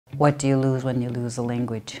What do you lose when you lose a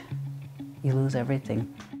language? You lose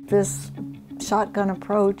everything. This shotgun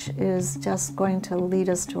approach is just going to lead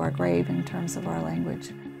us to our grave in terms of our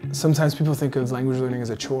language. Sometimes people think of language learning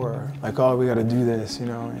as a chore, like, oh, we got to do this, you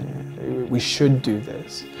know, we should do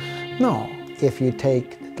this. No. If you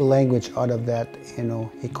take the language out of that,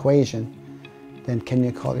 equation, then can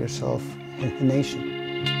you call yourself a nation?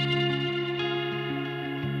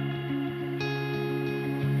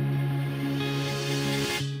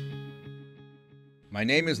 My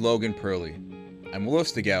name is Logan Perley. I'm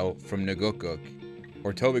Wolastoqey from Nugukuk,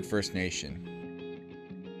 or Tobic First Nation.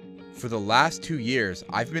 For the last 2 years,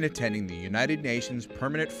 I've been attending the United Nations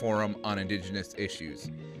Permanent Forum on Indigenous Issues,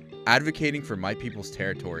 advocating for my people's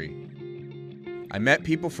territory. I met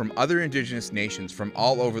people from other Indigenous nations from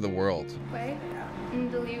all over the world.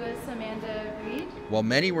 While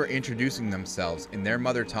many were introducing themselves in their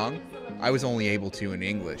mother tongue, I was only able to in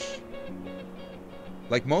English.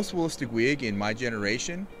 Like most Wolastoqey in my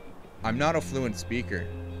generation, I'm not a fluent speaker.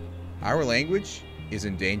 Our language is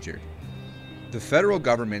endangered. The federal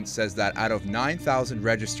government says that out of 9,000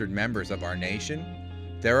 registered members of our nation,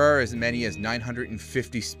 there are as many as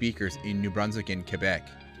 950 speakers in New Brunswick and Quebec.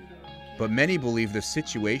 But many believe the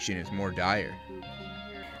situation is more dire.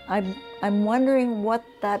 I'm wondering what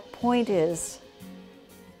that point is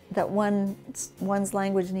that one's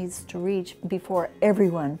language needs to reach before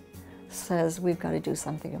everyone says we've got to do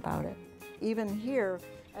something about it. Even here,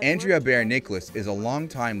 Andrea Bear-Nicholas is a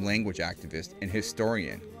longtime language activist and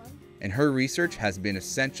historian, and her research has been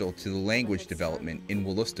essential to the language development in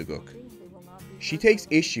Wolastoqey. She takes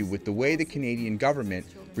issue with the way the Canadian government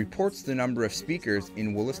reports the number of speakers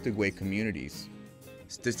in Wolastoqey communities.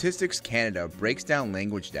 Statistics Canada breaks down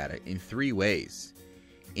language data in 3 ways: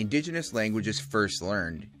 Indigenous languages first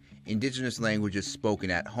learned, Indigenous languages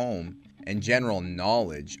spoken at home, and general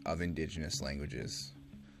knowledge of Indigenous languages.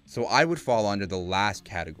 So I would fall under the last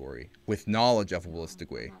category, with knowledge of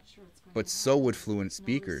Wolastoqey, but so would fluent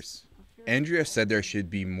speakers. Andrea said there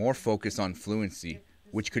should be more focus on fluency,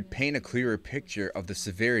 which could paint a clearer picture of the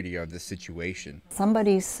severity of the situation.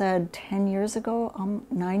 Somebody said 9 years ago,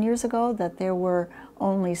 that there were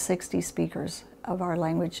only 60 speakers of our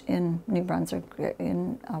language in New Brunswick,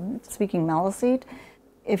 speaking Maliseet.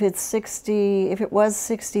 If it was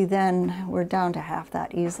 60 then, we're down to half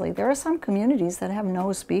that easily. There are some communities that have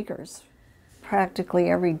no speakers.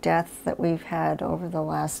 Practically every death that we've had over the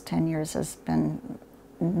last 10 years has been,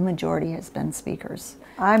 the majority has been speakers.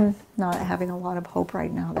 I'm not having a lot of hope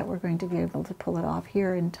right now that we're going to be able to pull it off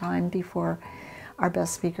here in time before our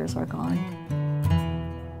best speakers are gone.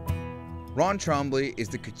 Ron Trombley is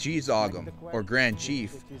the Kachizogam, or Grand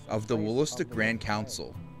Chief, of the Wolastoqey Grand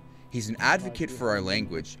Council. He's an advocate for our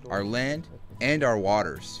language, our land, and our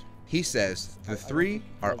waters. He says the 3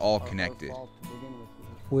 are all connected.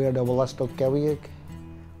 We are the Wolastoqey,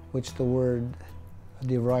 which the word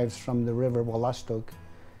derives from the river Wolastoqey,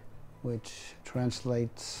 which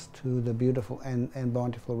translates to the beautiful and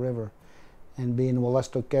bountiful river. And being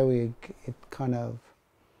Wolastoqey, it kind of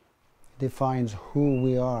defines who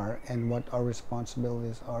we are and what our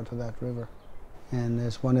responsibilities are to that river. And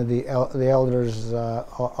as one of the elders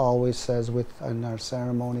always says in our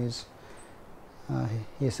ceremonies,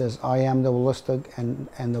 he says, I am the Wolastoqey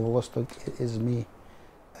and the Wolastoqey is me.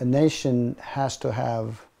 A nation has to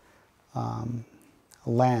have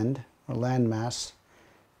land or landmass.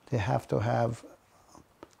 They have to have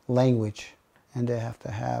language, and they have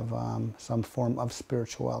to have some form of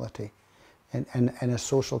spirituality and a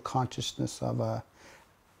social consciousness of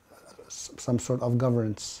some sort of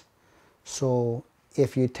governance. So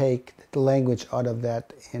if you take the language out of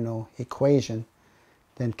that, equation,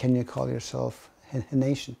 then can you call yourself a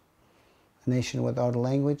nation? A nation without a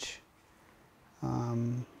language?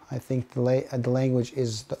 I think the language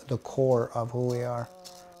is the core of who we are.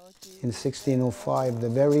 In 1605, the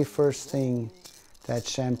very first thing that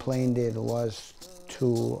Champlain did was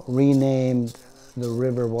to rename the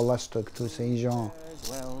river Wolastoqey to Saint Jean.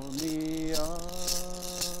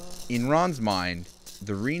 In Ron's mind,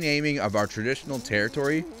 the renaming of our traditional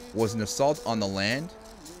territory was an assault on the land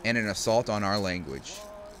and an assault on our language.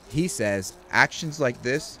 He says actions like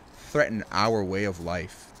this threaten our way of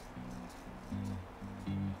life.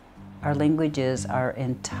 Our language is our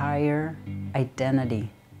entire identity.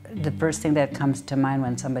 The first thing that comes to mind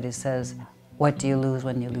when somebody says, what do you lose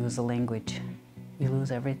when you lose a language? You lose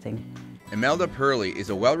everything. Imelda Perley is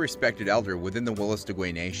a well-respected elder within the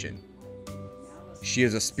Wolastoqey Nation. She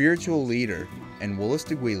is a spiritual leader and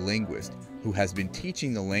Wolastoqey linguist who has been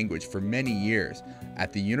teaching the language for many years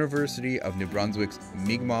at the University of New Brunswick's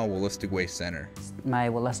Mi'kmaq Wolastoqey Center. My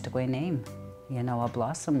Wolastoqey name, a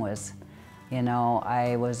blossom was You know,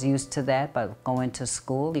 I was used to that, but going to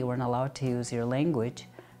school, you weren't allowed to use your language.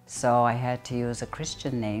 So I had to use a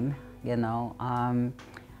Christian name, you know.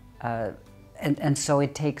 And so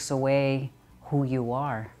it takes away who you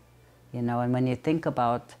are, you know. And when you think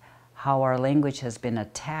about how our language has been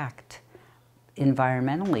attacked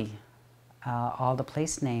environmentally, all the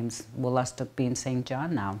place names, Wolastoqey being St.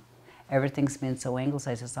 John now, everything's been so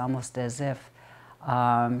anglicized. It's almost as if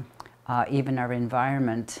even our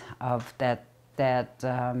environment of that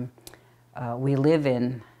we live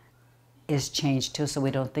in is changed too, so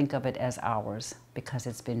we don't think of it as ours because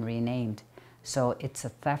it's been renamed. So it's a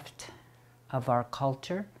theft of our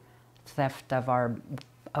culture, theft of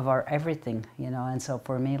our everything, you know. And so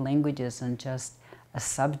for me, language isn't just a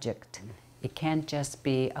subject. It can't just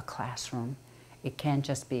be a classroom. It can't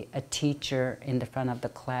just be a teacher in the front of the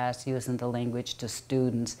class using the language to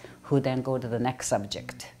students who then go to the next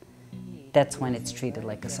subject. That's when it's treated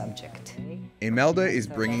like a subject. Imelda is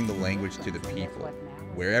bringing the language to the people,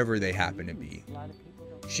 wherever they happen to be.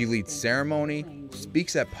 She leads ceremony,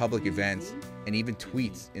 speaks at public events, and even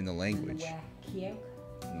tweets in the language.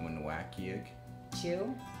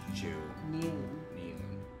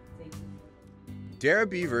 Dara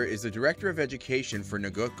Beaver is the Director of Education for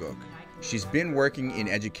Nugukuk. She's been working in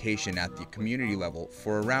education at the community level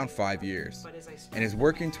for around 5 years and is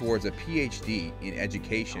working towards a PhD in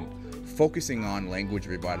education focusing on language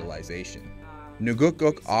revitalization.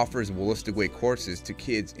 Nugukuk offers Wolastoqey courses to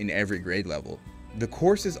kids in every grade level. The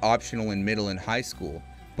course is optional in middle and high school,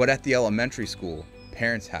 but at the elementary school,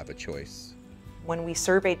 parents have a choice. When we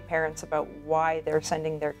surveyed parents about why they're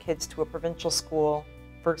sending their kids to a provincial school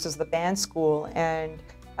versus the band school, and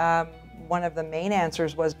one of the main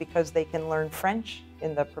answers was because they can learn French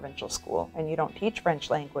in the provincial school and you don't teach French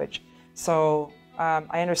language. So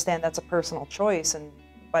I understand that's a personal choice,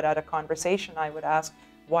 but at a conversation I would ask,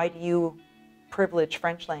 why do you privilege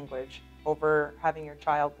French language over having your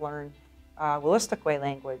child learn Wolastoqey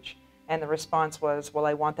language? And the response was, well,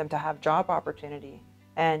 I want them to have job opportunity.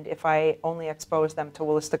 And if I only expose them to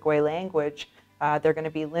Wolastoqey language, they're going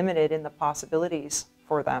to be limited in the possibilities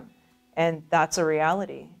for them. And that's a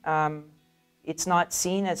reality. It's not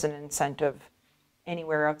seen as an incentive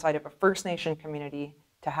anywhere outside of a First Nation community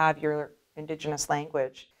to have your Indigenous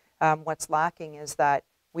language. What's lacking is that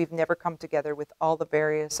we've never come together with all the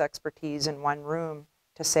various expertise in one room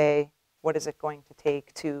to say, what is it going to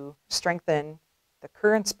take to strengthen the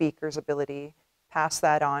current speaker's ability, pass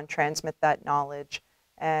that on, transmit that knowledge,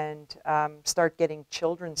 and start getting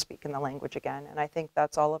children speaking the language again. And I think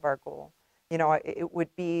that's all of our goal. You know, it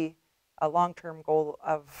would be a long-term goal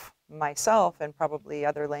of myself and probably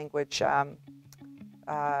other language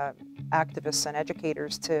activists and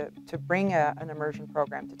educators to bring an immersion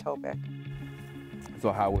program to Topic.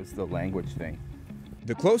 So how was the language thing?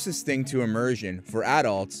 The closest thing to immersion for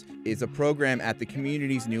adults is a program at the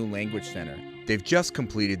community's new language center. They've just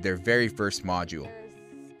completed their very first module.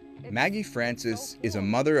 Maggie Francis is a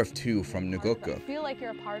mother of 2 from Nugukuk. I feel like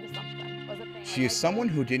you're a part of something. She is someone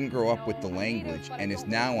who didn't grow up with the language and is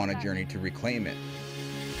now on a journey to reclaim it.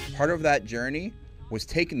 Part of that journey was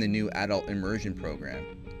taking the new adult immersion program.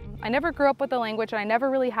 I never grew up with the language and I never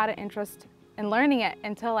really had an interest in learning it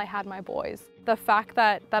until I had my boys. The fact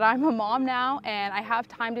that I'm a mom now and I have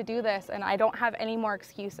time to do this and I don't have any more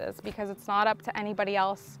excuses because it's not up to anybody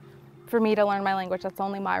else for me to learn my language. That's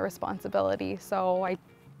only my responsibility. So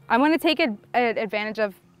I'm going to take advantage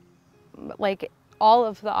of like all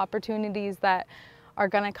of the opportunities that are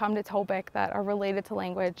going to come to Topic that are related to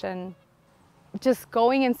language, and just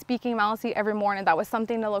going and speaking Maliseet every morning, that was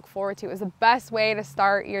something to look forward to. It was the best way to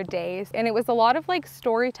start your days. And it was a lot of like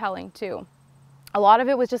storytelling too. A lot of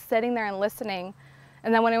it was just sitting there and listening.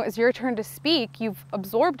 And then when it was your turn to speak, you've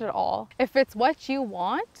absorbed it all. If it's what you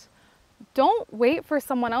want, don't wait for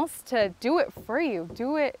someone else to do it for you.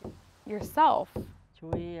 Do it yourself.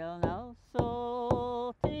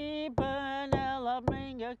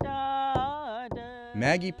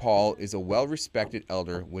 Maggie Paul is a well-respected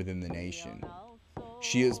elder within the nation.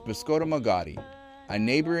 She is Biskota Magadi, a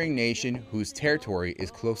neighboring nation whose territory is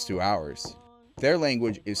close to ours. Their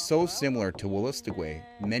language is so similar to Wolastoqey,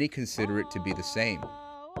 many consider it to be the same.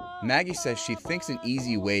 Maggie says she thinks an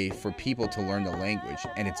easy way for people to learn the language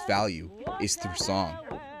and its value is through song.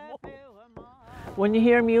 When you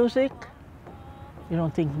hear music, you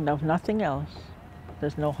don't think of nothing else.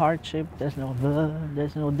 There's no hardship, there's no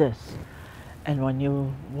there's no this. And when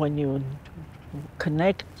you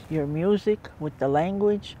connect your music with the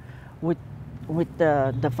language, with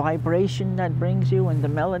the vibration that brings you and the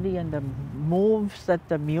melody and the moves that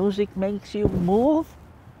the music makes you move,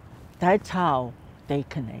 that's how they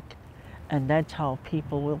connect. And that's how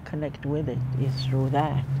people will connect with it, is through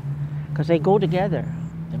that. Because they go together.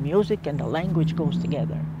 The music and the language goes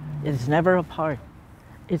together. It's never apart.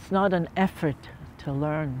 It's not an effort to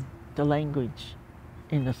learn the language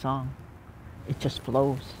in the song. It just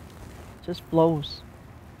flows. It just flows.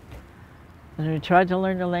 And you try to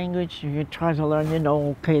learn the language, you try to learn, you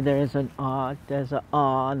know, okay, there's an there's a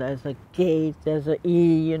there's a gate, there's a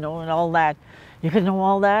E, you know, and all that. You can know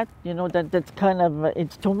all that, you know, that's kind of,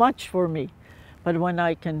 it's too much for me. But when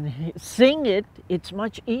I can sing it, it's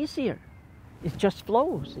much easier. It just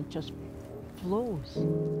flows, it just flows.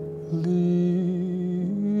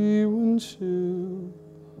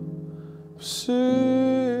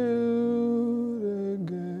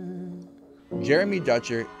 Jeremy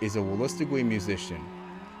Dutcher is a Wolastoqey musician.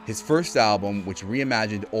 His first album, which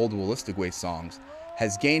reimagined old Wolastoqey songs,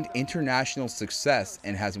 has gained international success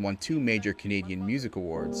and has won 2 major Canadian music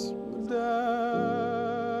awards.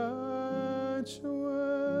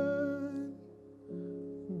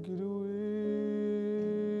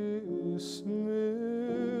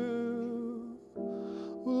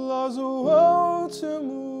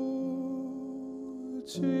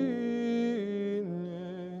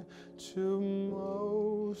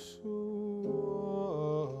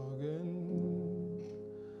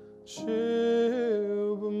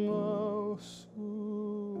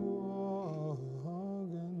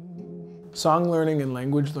 Song learning and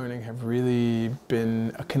language learning have really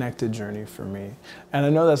been a connected journey for me. And I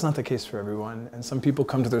know that's not the case for everyone. And some people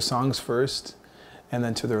come to their songs first and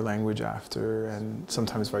then to their language after, and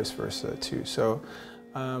sometimes vice versa too. So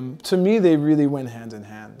to me, they really went hand in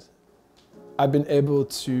hand. I've been able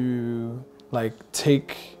to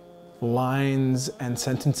take lines and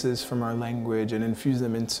sentences from our language and infuse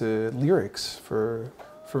them into lyrics for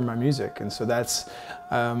my music. And so that's,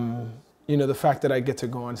 you know, the fact that I get to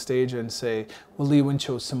go on stage and say, "Wali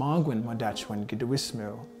wincho samagwin madachwin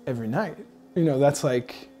gidawismil" every night. You know, that's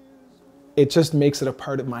like, it just makes it a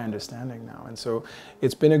part of my understanding now. And so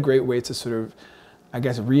it's been a great way to sort of, I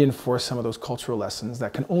guess, reinforce some of those cultural lessons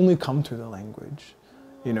that can only come through the language,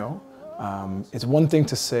 you know? It's one thing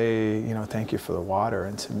to say, you know, thank you for the water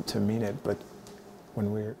and to mean it, but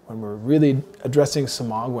when we're really addressing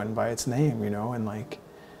Samagwan by its name, you know, and like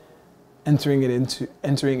entering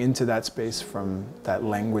into that space from that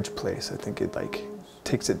language place, I think it like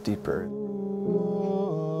takes it deeper.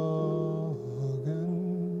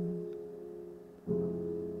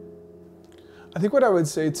 I think what I would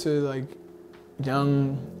say to like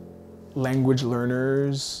young language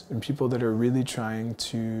learners and people that are really trying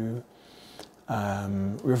to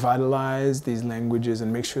revitalize these languages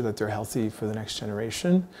and make sure that they're healthy for the next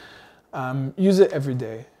generation, use it every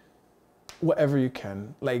day, whatever you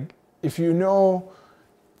can. Like if you know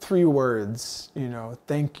 3 words, you know,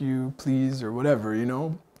 thank you, please, or whatever, you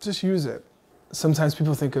know, just use it. Sometimes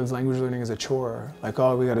people think of language learning as a chore, like,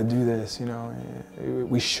 oh, we got to do this, you know,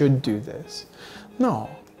 we should do this. No,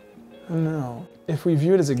 no. If we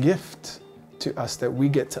view it as a gift to us that we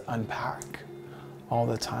get to unpack all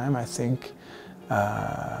the time, I think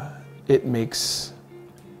it makes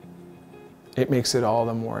it all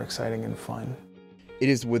the more exciting and fun. It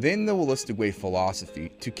is within the Wolastoqey philosophy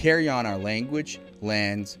to carry on our language,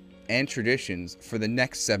 lands, and traditions for the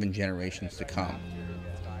next 7 generations to come.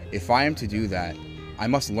 If I am to do that, I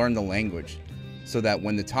must learn the language so that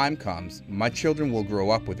when the time comes, my children will grow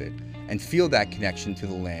up with it and feel that connection to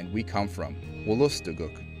the land we come from,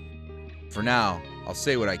 Wolastoqey. For now, I'll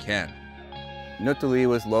say what I can. Nutali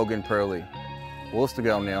was Logan Perley.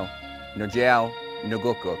 Wolastoqey no Jal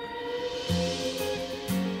Nugukuk.